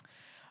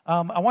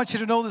I want you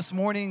to know this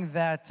morning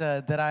that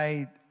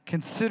I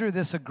consider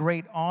this a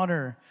great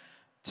honor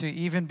to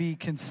even be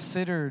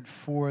considered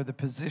for the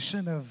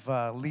position of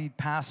lead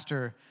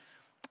pastor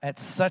at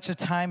such a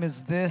time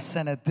as this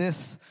and at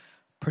this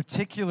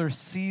particular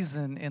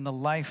season in the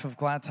life of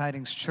Glad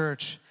Tidings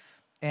Church.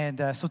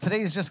 And so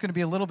today is just going to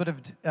be a little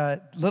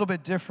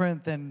bit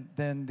different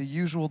than the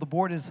usual. The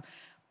board has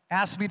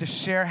asked me to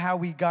share how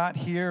we got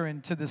here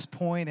and to this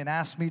point, and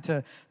asked me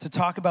to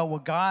talk about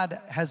what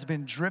God has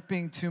been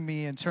dripping to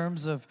me in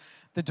terms of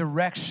the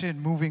direction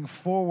moving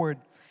forward.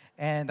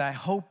 And I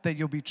hope that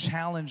you'll be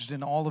challenged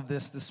in all of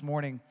this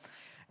morning.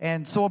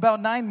 And so about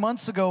 9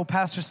 months ago,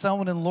 Pastor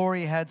Selwyn and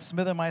Lori had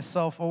Smith and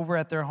myself over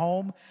at their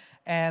home,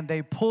 and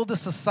they pulled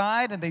us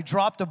aside and they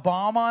dropped a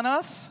bomb on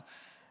us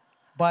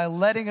by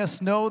letting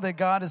us know that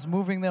God is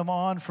moving them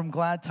on from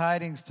Glad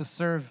Tidings to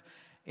serve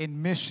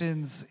in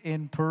missions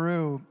in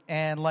Peru.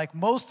 And like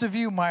most of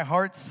you, my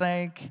heart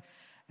sank,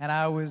 and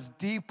I was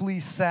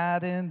deeply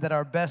saddened that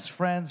our best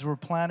friends were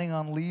planning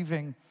on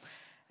leaving.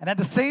 And at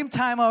the same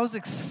time, I was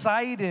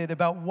excited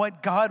about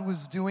what God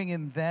was doing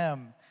in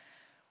them.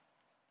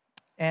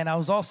 And I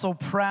was also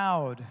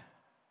proud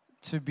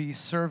to be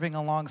serving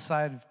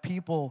alongside of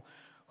people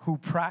who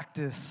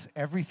practice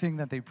everything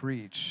that they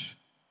preach.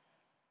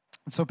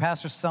 And so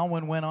Pastor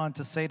Selwyn went on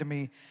to say to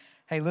me,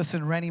 "Hey,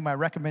 listen, Rennie, my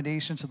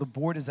recommendation to the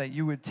board is that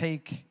you would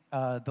take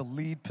the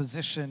lead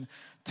position,"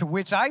 to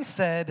which I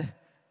said,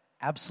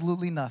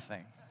 absolutely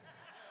nothing.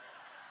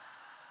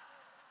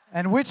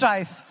 And which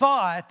I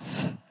thought,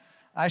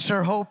 I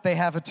sure hope they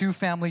have a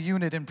 2-family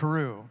unit in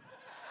Peru.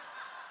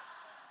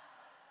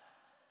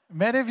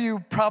 Many of you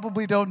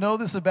probably don't know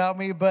this about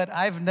me, but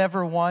I've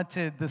never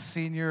wanted the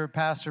senior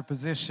pastor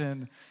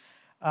position.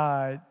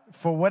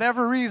 For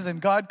whatever reason,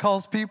 God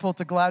calls people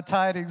to Glad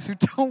Tidings who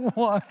don't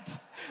want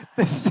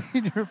the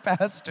senior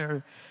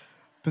pastor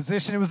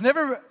position. It was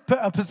never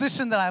a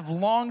position that I've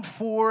longed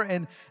for,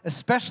 and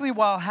especially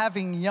while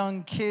having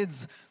young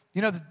kids,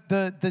 you know,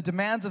 the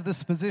demands of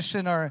this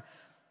position are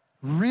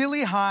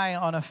really high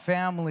on a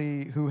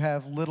family who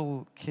have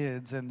little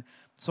kids. And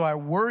so I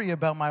worry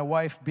about my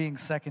wife being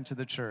second to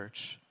the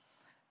church,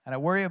 and I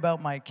worry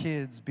about my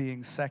kids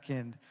being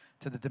second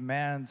to the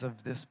demands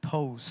of this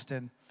post.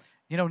 And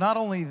you know, not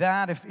only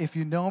that, if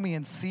you know me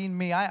and seen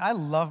me, I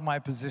love my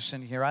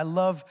position here. I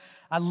loved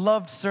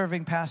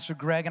serving Pastor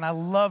Greg, and I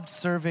loved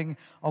serving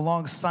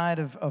alongside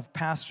of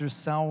Pastor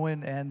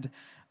Selwyn, and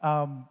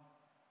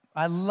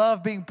I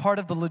love being part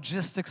of the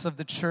logistics of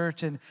the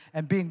church and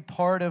being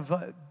part of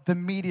the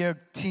media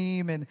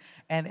team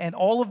and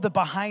all of the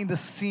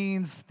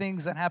behind-the-scenes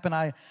things that happen.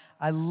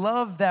 I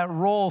love that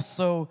role,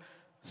 so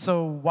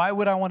why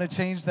would I want to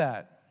change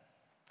that?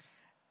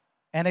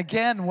 And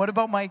again, what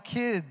about my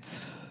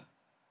kids?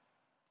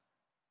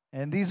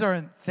 And these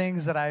aren't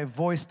things that I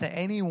voiced to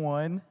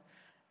anyone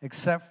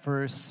except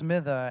for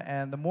Smitha.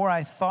 And the more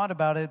I thought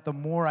about it, the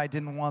more I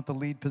didn't want the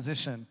lead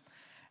position.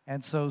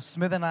 And so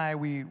Smith and I,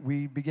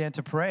 we began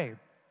to pray.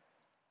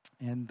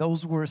 And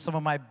those were some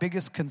of my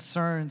biggest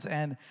concerns.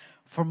 And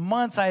for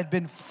months, I had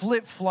been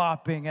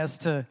flip-flopping as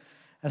to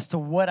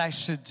what I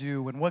should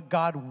do and what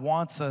God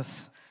wants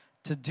us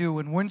to do.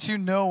 And wouldn't you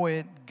know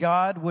it,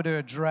 God would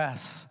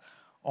address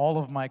all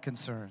of my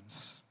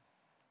concerns.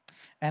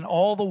 And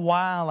all the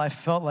while, I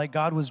felt like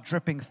God was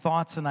dripping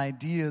thoughts and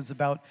ideas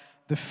about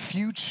the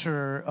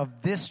future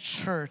of this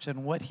church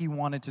and what He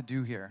wanted to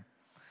do here.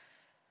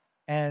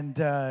 And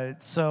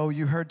so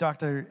you heard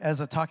Dr.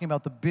 Ezra talking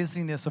about the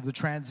busyness of the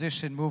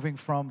transition, moving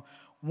from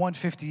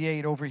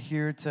 158 over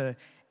here to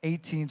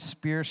 18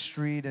 Spear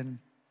Street.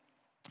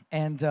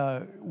 And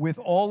with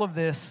all of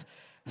this,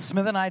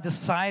 Smith and I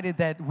decided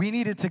that we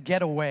needed to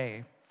get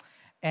away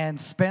and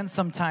spend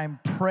some time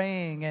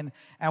praying, and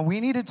we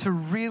needed to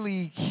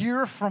really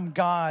hear from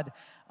God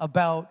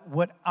about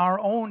what our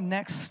own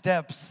next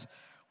steps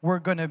were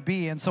going to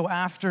be. And so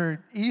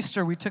after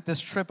Easter, we took this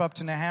trip up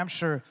to New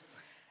Hampshire,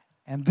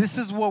 and this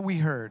is what we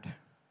heard.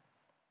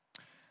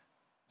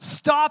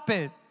 "Stop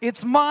it.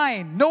 It's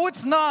mine. No,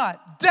 it's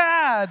not.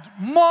 Dad,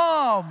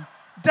 Mom,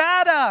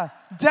 Dada,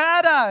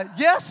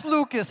 yes,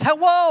 Lucas,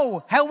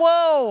 hello,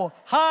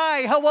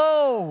 hi,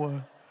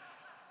 hello."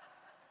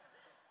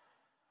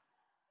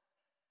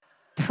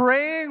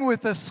 Praying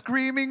with a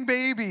screaming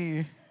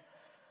baby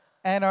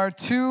and our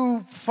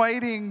 2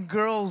 fighting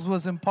girls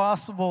was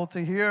impossible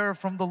to hear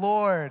from the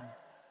Lord.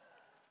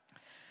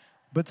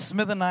 But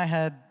Smith and I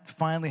had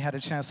finally had a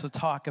chance to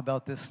talk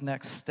about this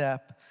next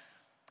step.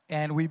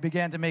 And we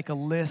began to make a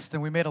list,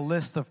 and we made a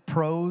list of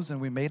pros, and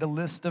we made a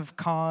list of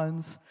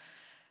cons.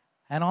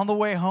 And on the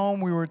way home,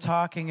 we were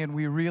talking, and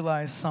we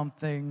realized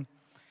something: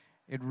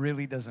 it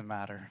really doesn't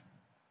matter.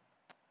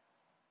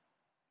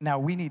 Now,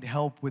 we need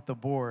help with the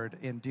board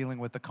in dealing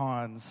with the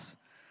cons.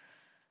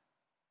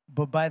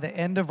 But by the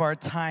end of our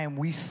time,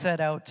 we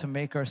set out to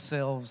make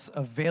ourselves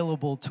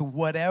available to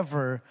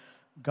whatever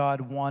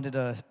God wanted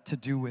to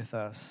do with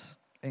us,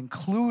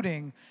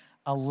 including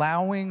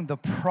allowing the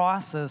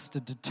process to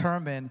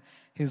determine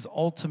His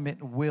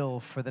ultimate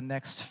will for the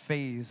next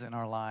phase in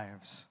our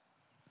lives.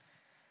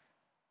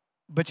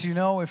 But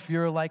if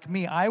you're like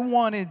me, I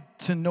wanted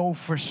to know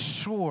for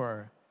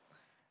sure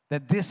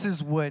that this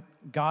is what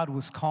God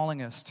was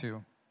calling us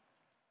to.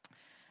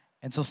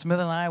 And so Smith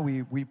and I,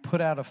 we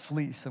put out a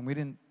fleece, and we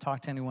didn't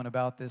talk to anyone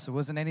about this. It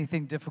wasn't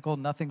anything difficult,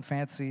 nothing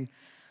fancy.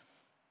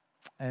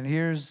 And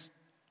here's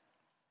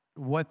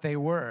what they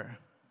were.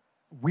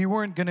 We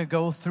weren't going to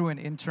go through an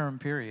interim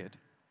period,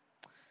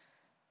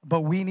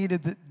 but we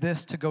needed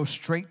this to go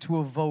straight to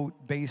a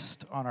vote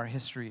based on our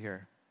history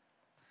here.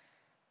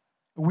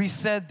 We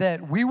said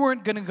that we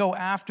weren't going to go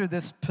after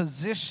this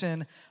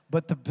position,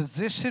 but the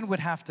position would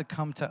have to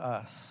come to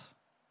us.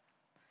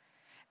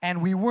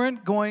 And we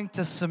weren't going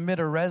to submit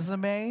a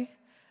resume,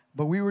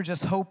 but we were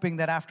just hoping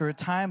that after a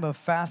time of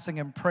fasting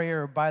and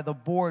prayer by the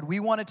board, we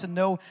wanted to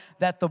know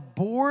that the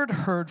board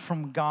heard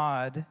from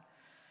God,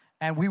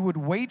 and we would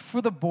wait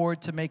for the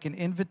board to make an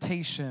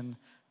invitation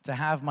to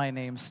have my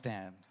name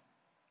stand.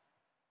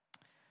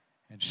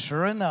 And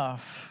sure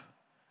enough,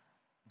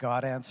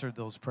 God answered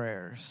those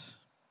prayers.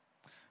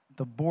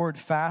 The board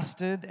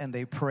fasted and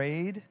they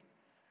prayed,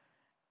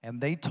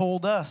 and they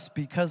told us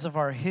because of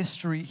our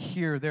history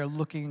here, they're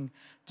looking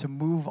to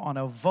move on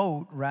a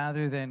vote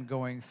rather than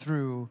going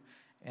through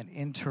an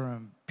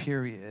interim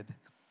period.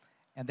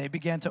 And they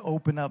began to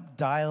open up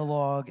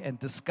dialogue and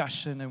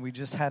discussion, and we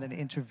just had an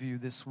interview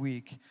this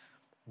week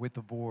with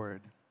the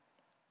board.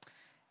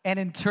 And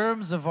in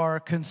terms of our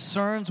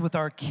concerns with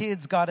our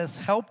kids, God has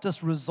helped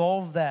us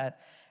resolve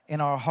that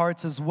in our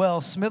hearts as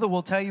well. Smitha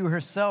will tell you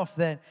herself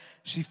that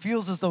she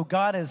feels as though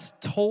God has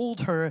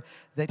told her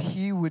that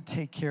He would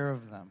take care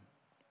of them.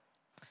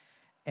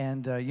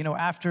 And,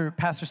 after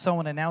Pastor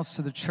Selwyn announced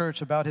to the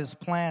church about his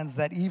plans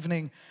that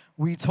evening,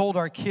 we told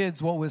our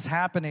kids what was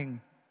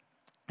happening.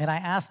 And I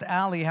asked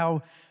Allie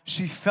how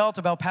she felt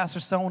about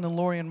Pastor Selwyn and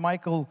Lori and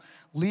Michael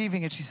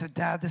leaving. And she said,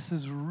 "Dad, this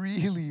is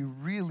really,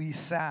 really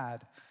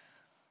sad.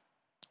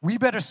 We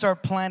better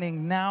start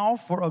planning now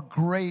for a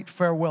great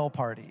farewell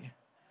party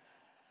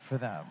for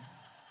them."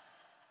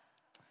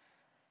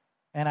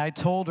 And I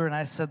told her, and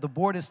I said, the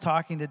board is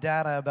talking to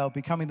Dada about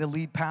becoming the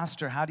lead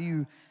pastor. How do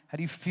you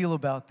feel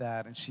about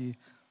that? And she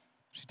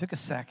took a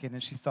second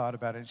and she thought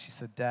about it, and she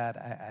said, "Dad,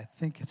 I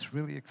think it's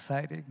really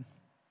exciting."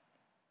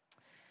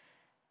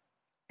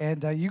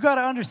 And you got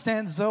to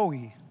understand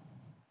Zoe,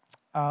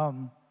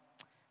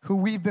 who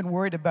we've been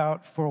worried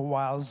about for a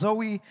while.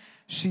 Zoe,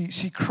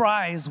 she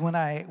cries when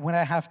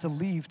I have to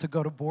leave to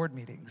go to board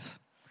meetings.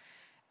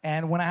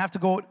 And when I have to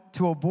go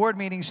to a board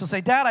meeting, she'll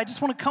say, "Dad, I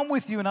just want to come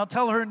with you." And I'll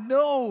tell her,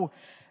 "No."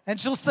 And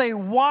she'll say,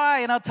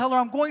 "Why?" And I'll tell her,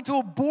 "I'm going to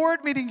a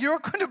board meeting. You're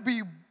going to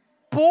be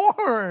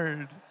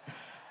bored."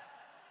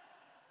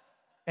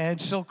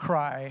 And she'll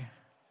cry.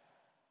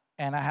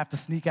 And I have to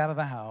sneak out of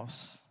the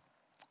house.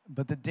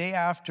 But the day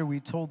after we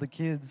told the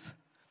kids,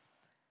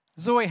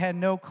 Zoe had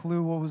no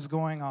clue what was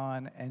going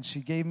on. And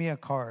she gave me a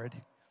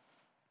card.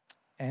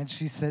 And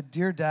she said,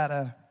 "Dear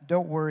Dada,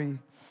 don't worry.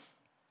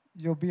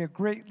 You'll be a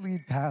great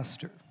lead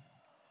pastor."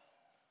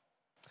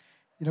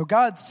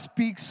 God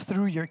speaks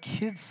through your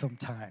kids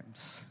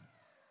sometimes.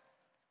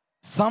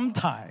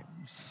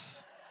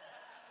 Sometimes.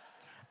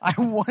 I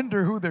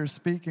wonder who they're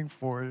speaking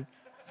for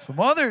some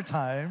other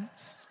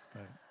times.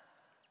 But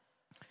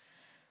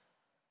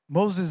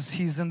Moses,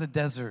 he's in the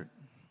desert,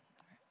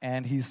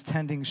 and he's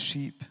tending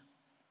sheep.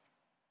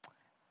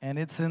 And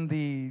it's in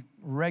the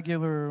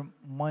regular,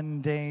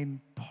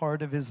 mundane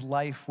part of his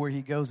life where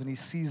he goes and he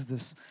sees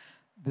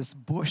this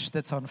bush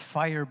that's on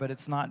fire, but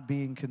it's not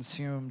being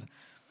consumed.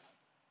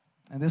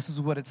 And this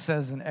is what it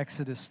says in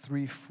Exodus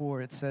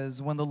 3:4. It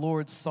says, "When the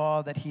Lord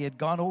saw that he had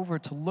gone over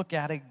to look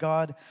at it,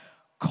 God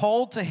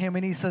called to him,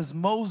 and he says,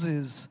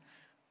 'Moses,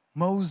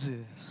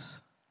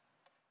 Moses.'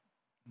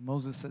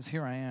 Moses says,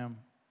 'Here I am.'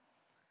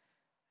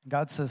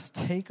 God says,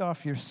 'Take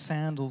off your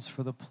sandals,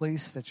 for the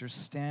place that you're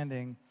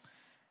standing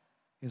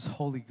is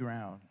holy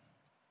ground.'"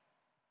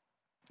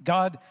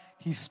 God,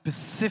 he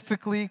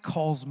specifically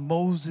calls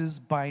Moses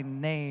by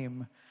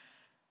name,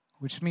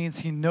 which means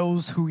he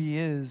knows who he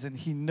is, and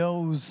he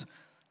knows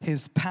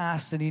his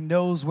past, and he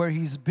knows where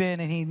he's been,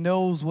 and he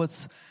knows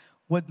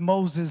what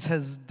Moses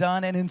has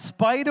done. And in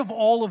spite of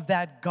all of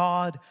that,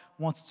 God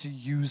wants to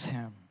use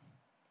him.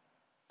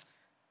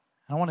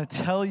 I want to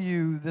tell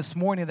you this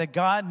morning that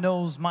God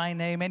knows my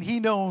name, and he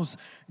knows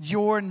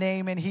your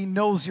name, and he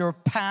knows your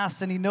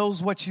past, and he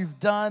knows what you've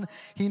done.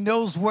 He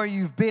knows where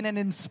you've been. And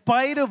in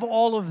spite of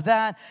all of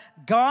that,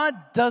 God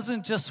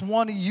doesn't just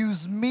want to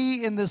use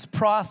me in this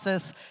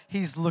process.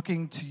 He's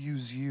looking to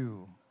use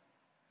you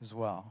as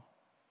well.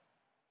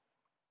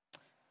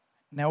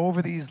 Now,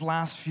 over these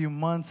last few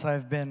months,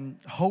 I've been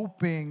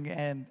hoping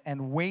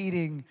and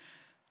waiting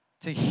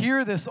to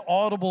hear this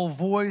audible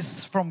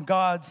voice from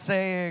God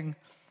saying,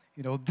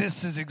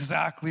 "This is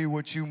exactly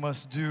what you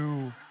must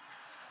do."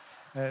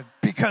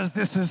 Because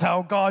this is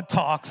how God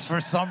talks for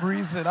some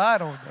reason. I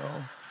don't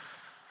know.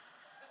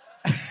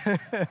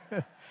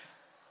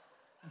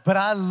 But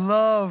I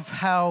love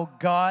how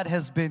God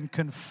has been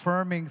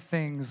confirming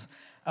things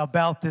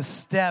about this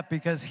step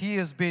because he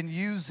has been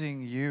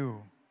using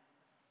you.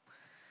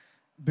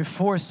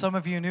 Before some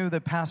of you knew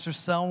that Pastor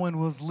Selwyn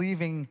was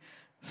leaving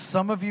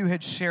Some of you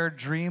had shared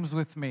dreams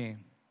with me.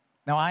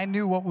 Now, I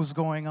knew what was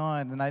going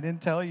on, and I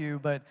didn't tell you,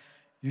 but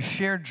you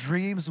shared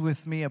dreams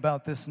with me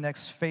about this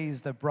next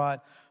phase that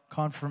brought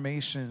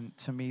confirmation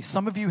to me.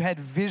 Some of you had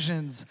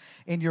visions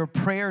in your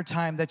prayer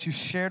time that you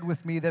shared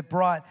with me that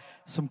brought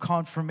some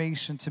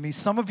confirmation to me.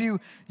 Some of you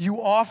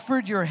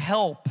offered your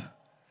help,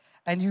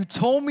 and you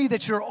told me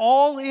that you're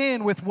all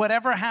in with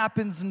whatever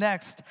happens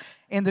next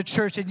in the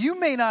church. And you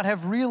may not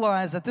have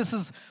realized that this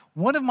is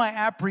one of my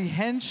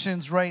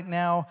apprehensions right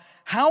now.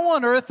 How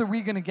on earth are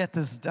we going to get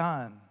this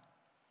done?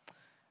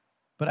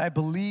 But I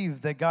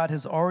believe that God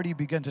has already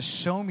begun to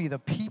show me the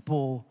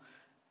people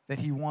that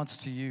He wants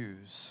to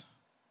use.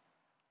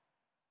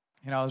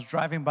 You know, I was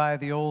driving by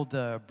the old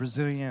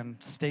Brazilian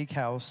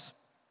steakhouse,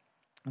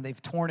 and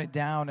they've torn it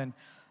down, and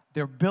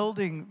they're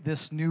building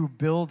this new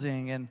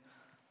building, and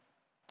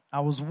I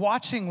was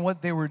watching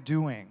what they were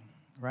doing,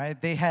 right?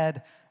 They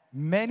had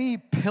many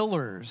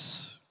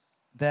pillars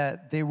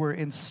that they were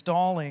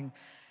installing,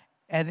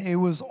 and it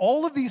was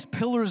all of these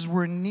pillars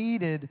were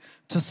needed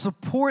to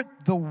support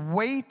the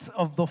weight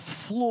of the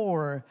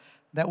floor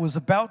that was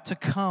about to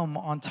come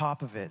on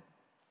top of it.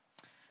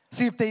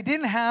 See, if they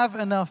didn't have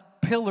enough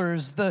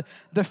pillars, the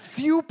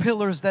few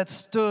pillars that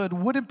stood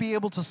wouldn't be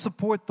able to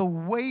support the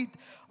weight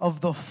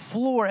of the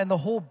floor, and the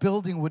whole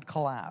building would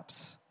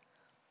collapse.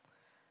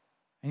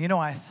 And you know,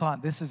 I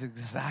thought this is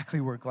exactly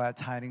where Glad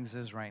Tidings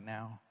is right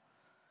now.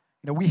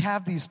 You know, we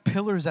have these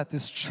pillars at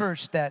this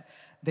church that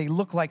they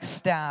look like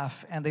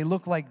staff, and they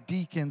look like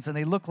deacons, and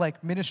they look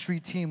like ministry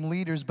team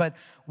leaders, but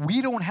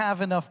we don't have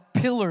enough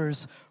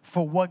pillars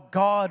for what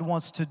God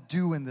wants to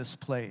do in this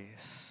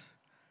place.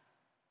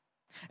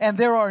 And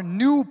there are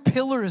new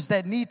pillars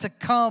that need to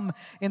come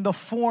in the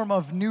form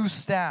of new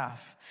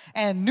staff,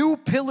 and new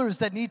pillars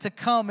that need to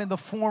come in the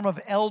form of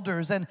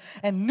elders, and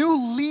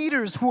new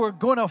leaders who are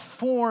going to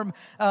form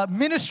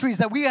ministries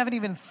that we haven't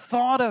even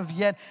thought of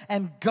yet.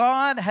 And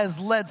God has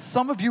led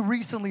some of you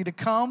recently to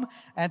come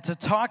and to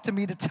talk to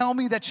me, to tell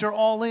me that you're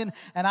all in.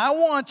 And I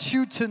want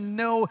you to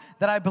know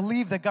that I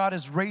believe that God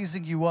is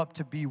raising you up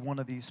to be one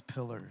of these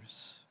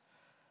pillars.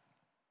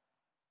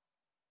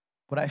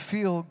 What I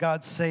feel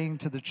God saying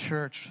to the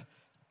church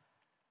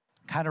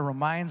kind of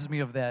reminds me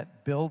of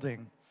that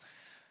building.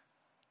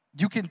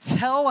 You can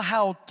tell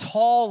how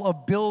tall a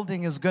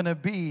building is going to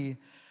be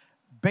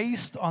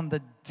based on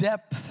the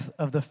depth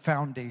of the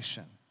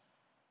foundation,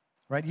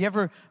 right? You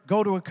ever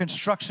go to a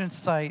construction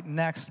site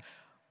next,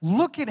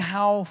 look at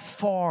how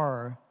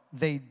far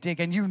they dig,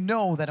 and you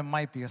know that it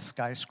might be a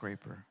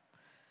skyscraper.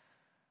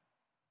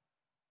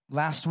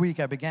 Last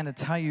week, I began to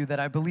tell you that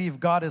I believe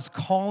God is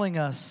calling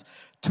us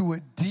to a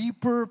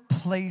deeper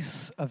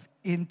place of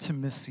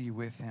intimacy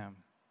with Him.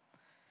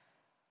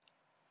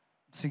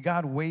 See,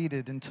 God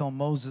waited until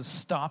Moses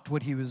stopped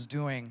what he was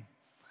doing,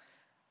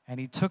 and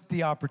he took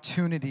the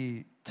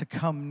opportunity to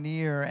come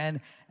near. And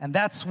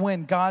that's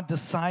when God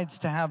decides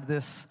to have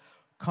this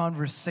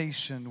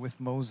conversation with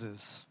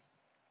Moses.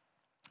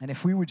 And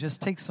if we would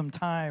just take some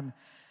time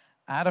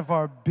out of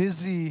our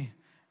busy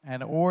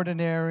and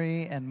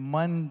ordinary and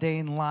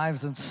mundane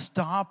lives and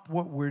stop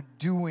what we're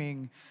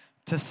doing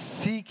to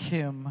seek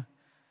Him,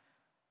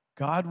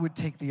 God would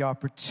take the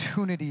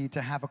opportunity to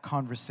have a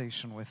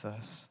conversation with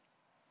us.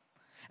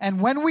 And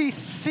when we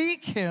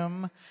seek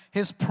Him,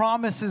 His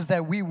promise is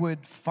that we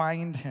would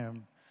find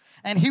Him.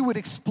 And He would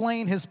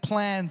explain His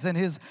plans and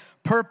His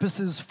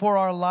purposes for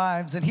our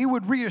lives. And He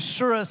would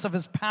reassure us of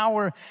His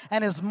power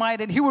and His might.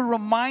 And He would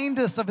remind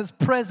us of His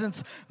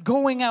presence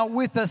going out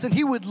with us. And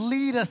He would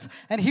lead us,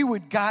 and He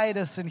would guide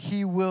us, and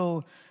He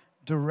will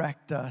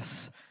direct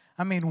us.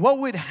 I mean, what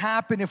would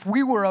happen if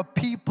we were a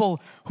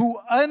people who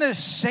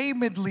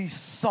unashamedly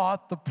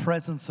sought the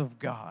presence of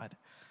God?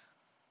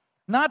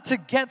 Not to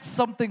get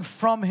something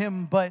from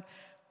Him, but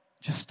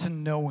just to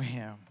know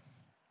Him.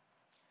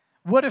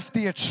 What if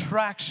the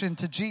attraction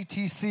to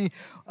GTC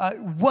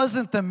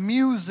wasn't the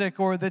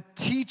music or the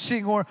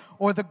teaching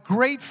or the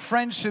great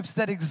friendships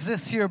that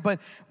exist here, but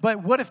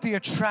what if the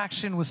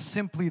attraction was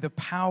simply the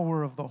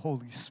power of the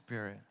Holy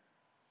Spirit?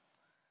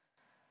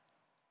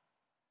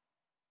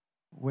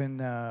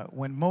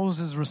 When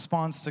Moses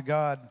responds to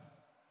God,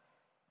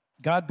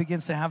 God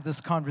begins to have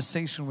this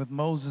conversation with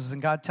Moses,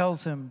 and God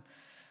tells him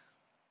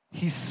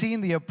He's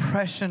seen the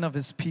oppression of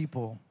His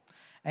people,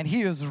 and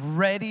He is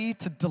ready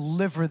to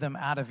deliver them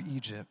out of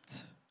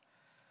Egypt.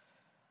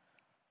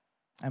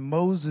 And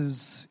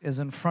Moses is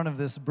in front of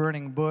this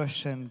burning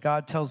bush, and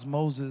God tells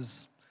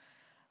Moses,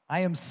 I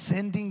am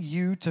sending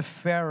you to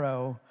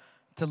Pharaoh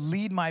to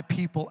lead my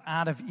people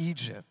out of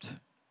Egypt,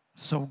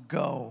 so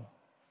go.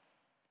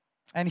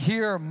 And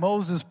here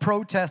Moses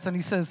protests, and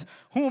he says,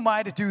 who am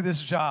I to do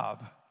this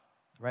job?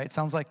 Right?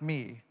 Sounds like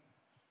me.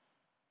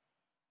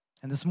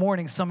 And this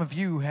morning, some of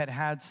you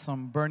had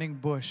some burning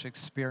bush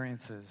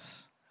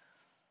experiences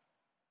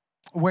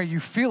where you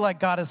feel like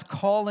God is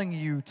calling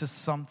you to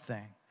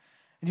something.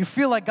 And you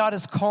feel like God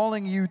is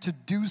calling you to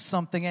do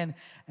something. And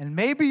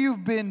maybe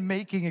you've been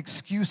making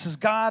excuses.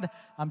 God,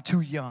 I'm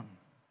too young.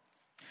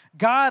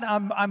 God,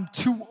 I'm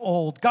too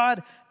old.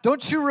 God,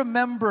 don't you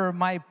remember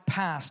my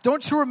past?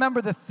 Don't you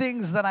remember the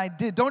things that I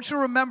did? Don't you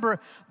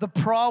remember the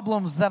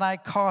problems that I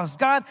caused?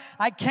 God,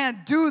 I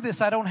can't do this.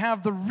 I don't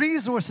have the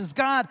resources.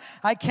 God,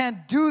 I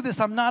can't do this.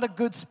 I'm not a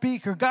good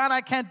speaker. God,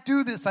 I can't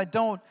do this. I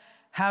don't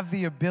have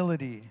the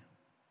ability.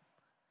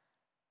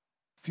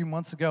 A few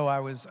months ago, I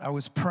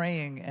was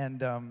praying,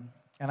 and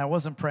I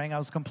wasn't praying. I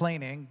was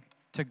complaining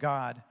to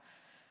God.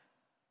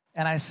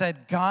 And I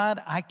said,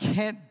 God, I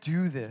can't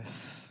do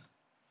this.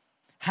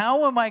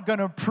 How am I going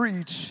to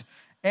preach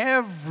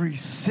every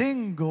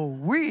single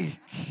week?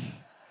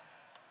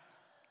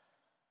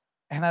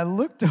 And I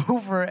looked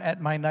over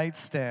at my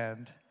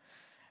nightstand,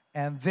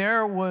 and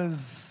there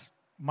was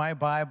my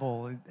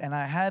Bible. And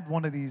I had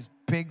one of these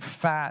big,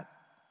 fat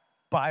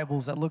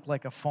Bibles that looked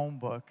like a phone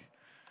book.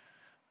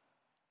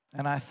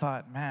 And I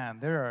thought, man,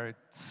 there are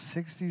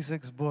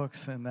 66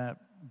 books in that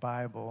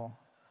Bible.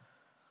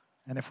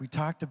 And if we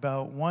talked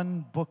about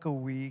one book a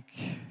week,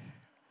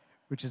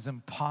 which is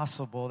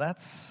impossible,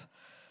 that's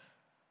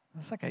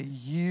like a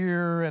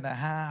year and a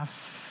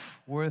half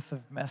worth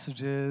of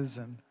messages.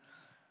 And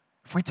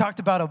if we talked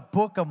about a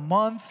book a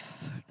month,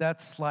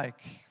 that's like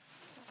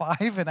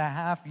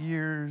 5.5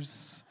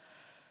 years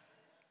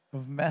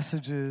of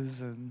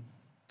messages. And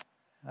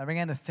I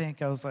began to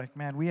think, I was like,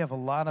 man, we have a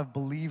lot of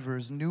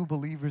believers, new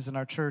believers in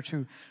our church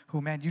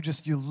who man,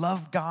 you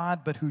love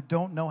God, but who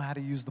don't know how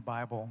to use the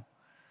Bible.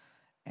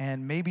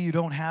 And maybe you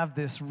don't have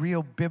this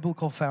real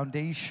biblical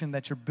foundation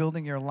that you're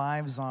building your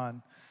lives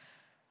on.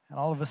 And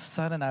all of a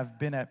sudden, I've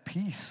been at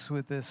peace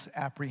with this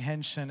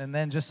apprehension. And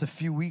then just a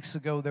few weeks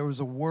ago, there was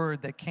a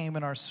word that came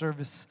in our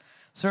services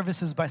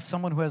by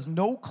someone who has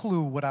no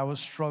clue what I was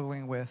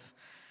struggling with.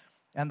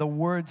 And the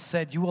word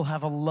said, you will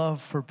have a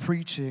love for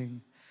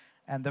preaching,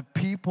 and the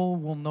people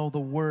will know the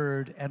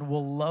word and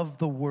will love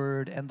the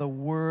word, and the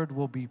word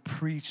will be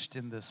preached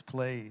in this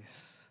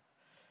place.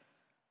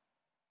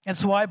 And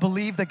so I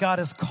believe that God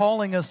is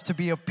calling us to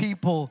be a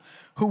people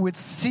who would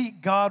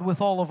seek God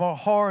with all of our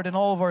heart and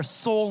all of our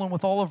soul and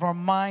with all of our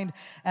mind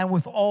and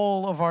with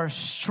all of our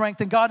strength.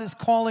 And God is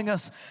calling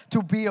us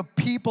to be a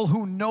people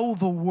who know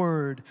the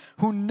Word,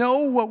 who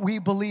know what we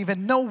believe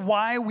and know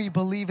why we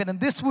believe it.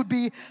 And this would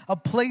be a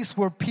place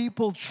where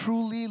people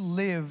truly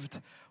lived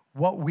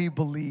what we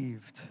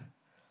believed.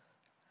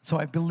 So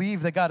I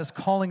believe that God is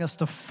calling us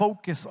to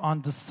focus on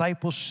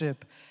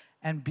discipleship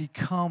and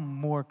become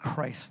more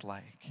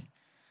Christ-like.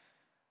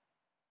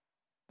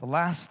 The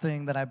last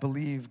thing that I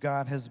believe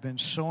God has been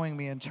showing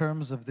me in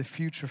terms of the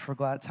future for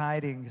Glad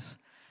Tidings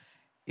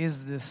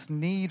is this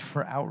need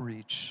for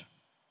outreach.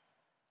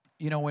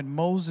 You know, when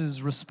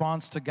Moses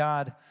responds to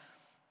God,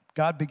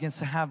 God begins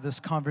to have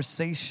this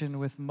conversation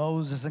with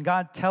Moses, and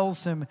God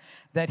tells him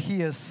that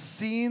he has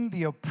seen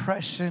the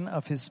oppression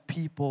of his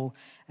people,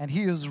 and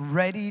he is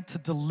ready to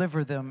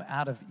deliver them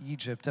out of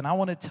Egypt. And I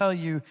want to tell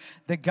you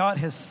that God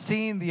has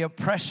seen the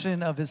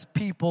oppression of his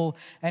people,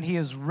 and he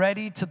is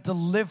ready to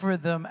deliver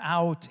them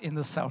out in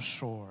the South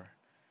Shore.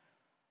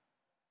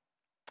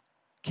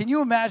 Can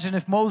you imagine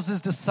if Moses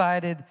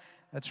decided,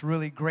 that's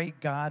really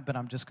great, God, but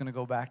I'm just going to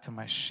go back to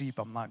my sheep,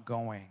 I'm not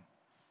going?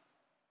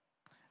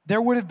 There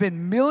would have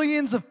been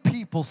millions of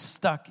people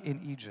stuck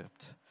in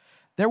Egypt.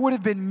 There would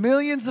have been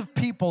millions of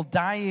people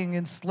dying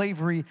in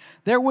slavery.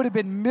 There would have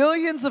been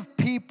millions of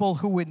people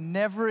who would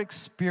never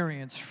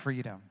experience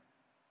freedom.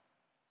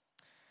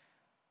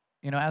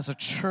 You know, as a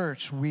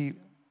church, we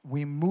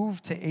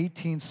moved to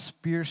 18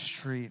 Spear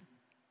Street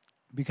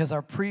because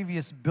our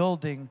previous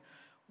building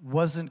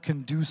wasn't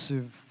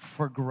conducive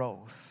for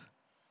growth.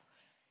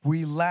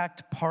 We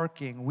lacked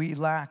parking. We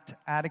lacked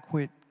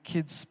adequate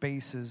kids'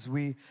 spaces.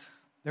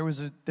 There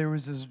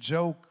was this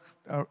joke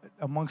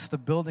amongst the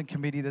building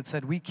committee that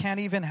said, we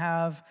can't even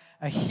have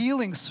a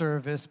healing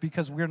service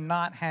because we're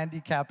not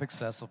handicap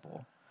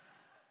accessible.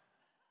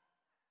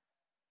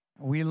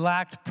 We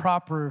lacked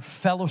proper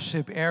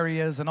fellowship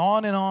areas and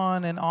on and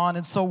on and on.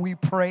 And so we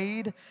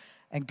prayed,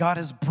 and God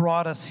has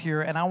brought us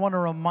here. And I want to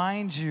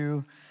remind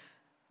you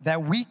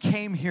that we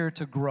came here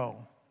to grow.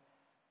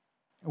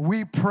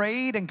 We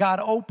prayed, and God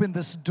opened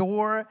this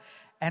door,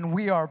 and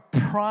we are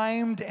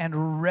primed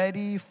and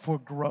ready for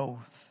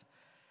growth.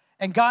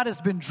 And God has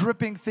been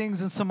dripping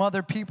things in some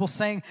other people,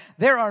 saying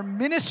there are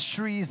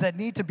ministries that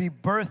need to be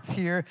birthed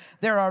here.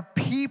 There are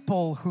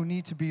people who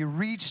need to be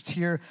reached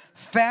here,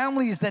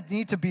 families that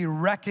need to be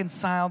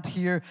reconciled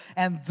here,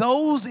 and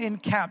those in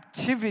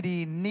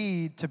captivity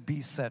need to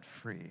be set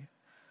free.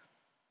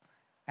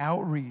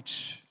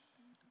 Outreach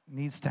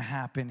needs to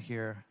happen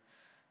here,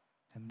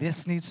 and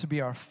this needs to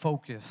be our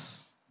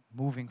focus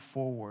moving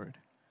forward.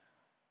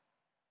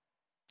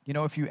 You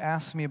know, if you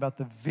ask me about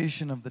the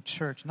vision of the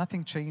church,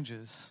 nothing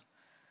changes.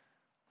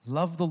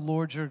 Love the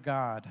Lord your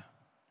God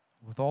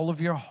with all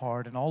of your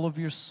heart and all of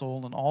your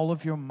soul and all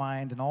of your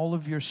mind and all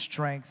of your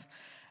strength,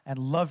 and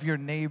love your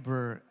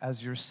neighbor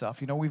as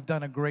yourself. You know, we've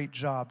done a great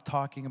job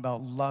talking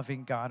about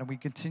loving God, and we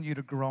continue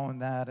to grow in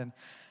that. And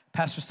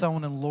Pastor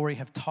Selwyn and Lori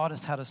have taught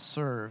us how to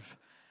serve,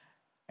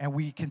 and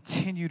we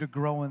continue to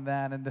grow in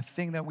that. And the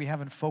thing that we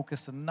haven't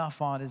focused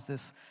enough on is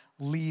this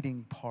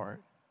leading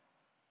part.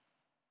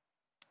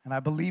 And I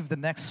believe the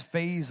next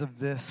phase of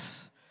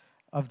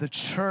the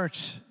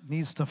church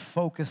needs to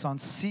focus on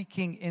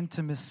seeking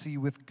intimacy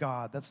with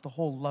God. That's the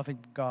whole loving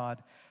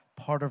God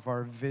part of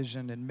our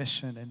vision and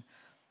mission. And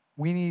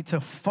we need to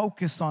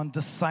focus on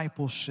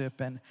discipleship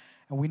and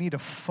we need to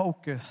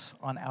focus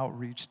on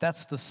outreach.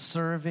 That's the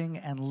serving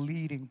and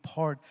leading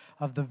part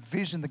of the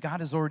vision that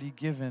God has already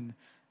given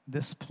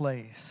this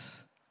place.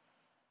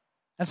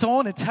 And so I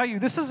want to tell you,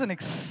 this is an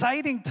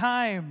exciting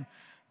time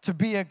to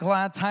be at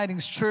Glad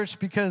Tidings Church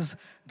because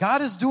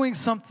God is doing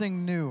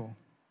something new.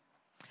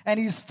 And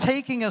He's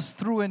taking us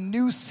through a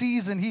new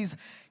season.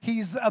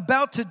 He's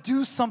about to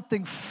do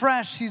something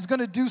fresh. He's going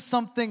to do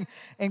something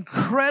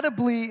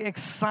incredibly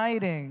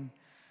exciting.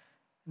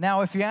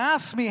 Now, if you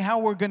ask me how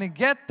we're going to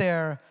get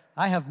there,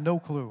 I have no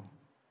clue.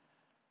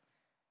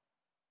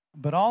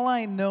 But all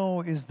I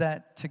know is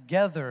that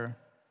together,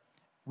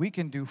 we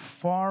can do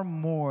far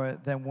more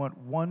than what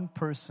one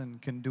person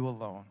can do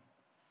alone.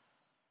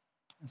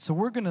 And so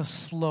we're going to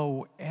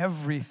slow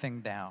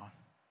everything down.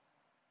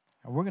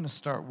 And we're going to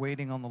start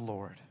waiting on the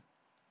Lord.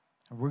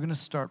 And we're going to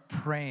start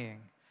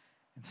praying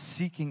and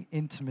seeking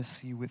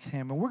intimacy with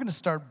Him. And we're going to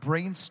start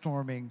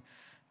brainstorming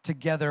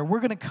together. We're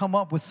going to come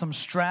up with some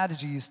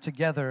strategies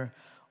together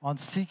on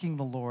seeking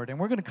the Lord. And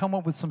we're going to come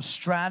up with some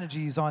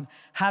strategies on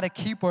how to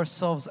keep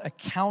ourselves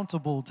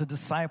accountable to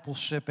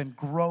discipleship and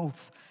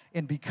growth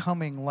in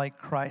becoming like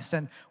Christ.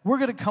 And we're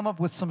going to come up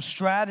with some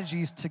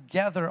strategies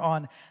together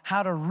on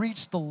how to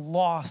reach the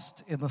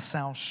lost in the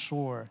South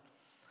Shore.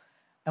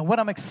 And what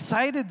I'm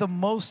excited the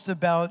most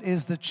about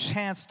is the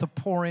chance to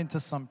pour into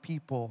some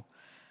people.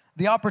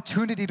 The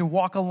opportunity to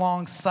walk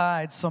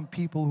alongside some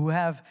people who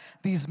have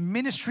these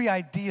ministry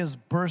ideas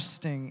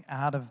bursting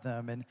out of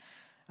them. And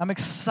I'm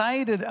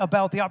excited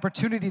about the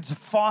opportunity to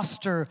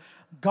foster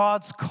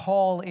God's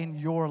call in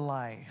your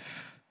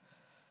life.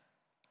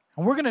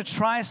 And we're going to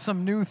try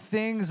some new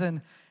things,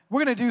 and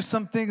we're going to do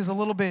some things a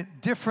little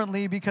bit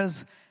differently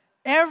because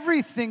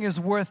everything is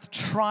worth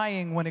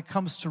trying when it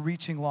comes to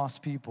reaching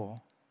lost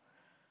people.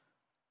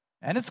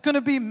 And it's going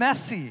to be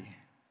messy.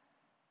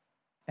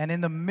 And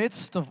in the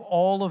midst of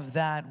all of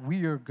that,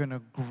 we are going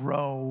to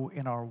grow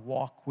in our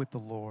walk with the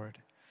Lord.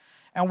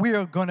 And we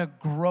are going to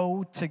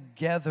grow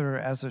together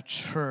as a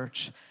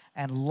church.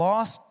 And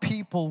lost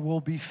people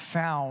will be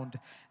found.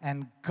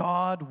 And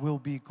God will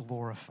be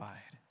glorified.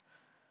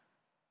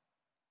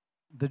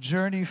 The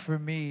journey for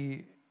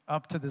me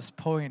up to this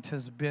point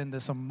has been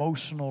this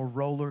emotional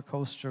roller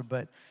coaster.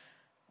 But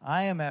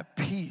I am at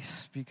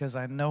peace because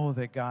I know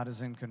that God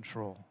is in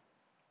control.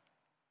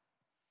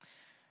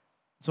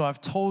 So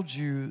I've told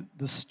you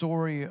the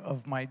story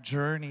of my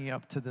journey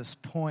up to this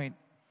point,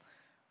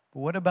 but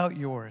what about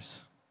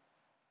yours?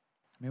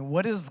 I mean,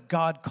 what is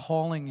God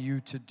calling you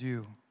to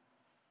do?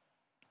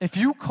 If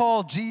you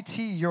call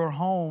GT your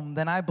home,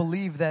 then I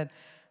believe that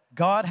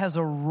God has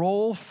a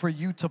role for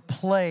you to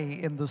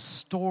play in the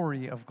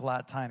story of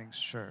Glad Tidings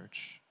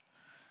Church.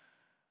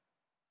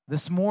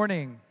 This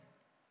morning,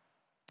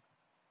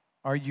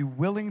 are you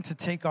willing to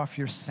take off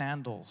your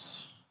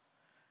sandals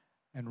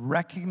and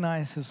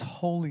recognize His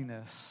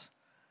holiness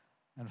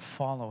and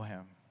follow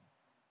Him?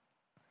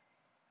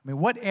 I mean,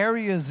 what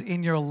areas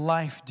in your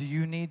life do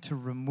you need to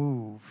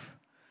remove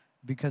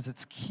because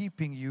it's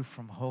keeping you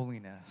from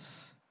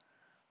holiness?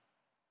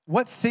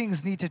 What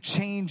things need to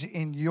change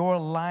in your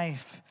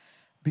life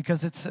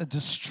because it's a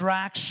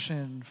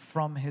distraction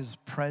from His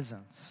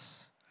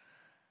presence?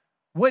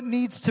 What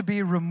needs to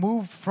be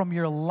removed from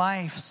your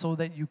life so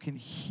that you can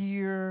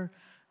hear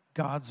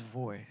God's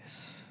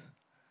voice?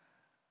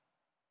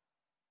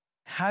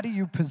 How do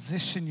you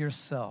position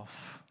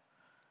yourself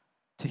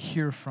to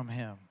hear from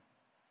Him?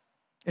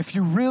 If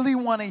you really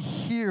want to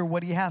hear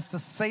what He has to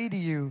say to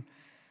you,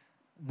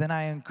 then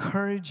I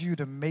encourage you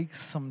to make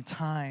some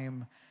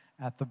time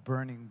at the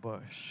burning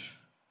bush.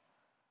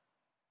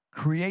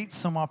 Create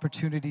some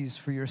opportunities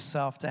for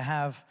yourself to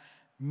have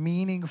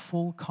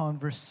meaningful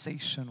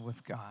conversation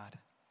with God.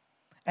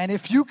 And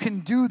if you can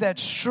do that,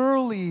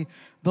 surely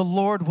the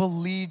Lord will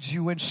lead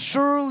you, and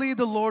surely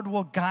the Lord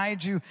will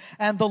guide you,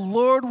 and the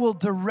Lord will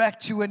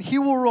direct you, and He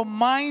will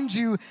remind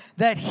you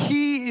that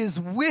He is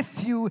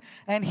with you,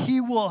 and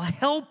He will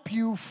help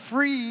you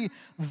free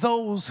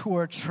those who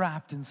are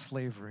trapped in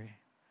slavery.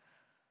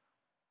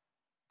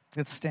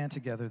 Let's stand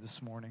together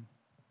this morning.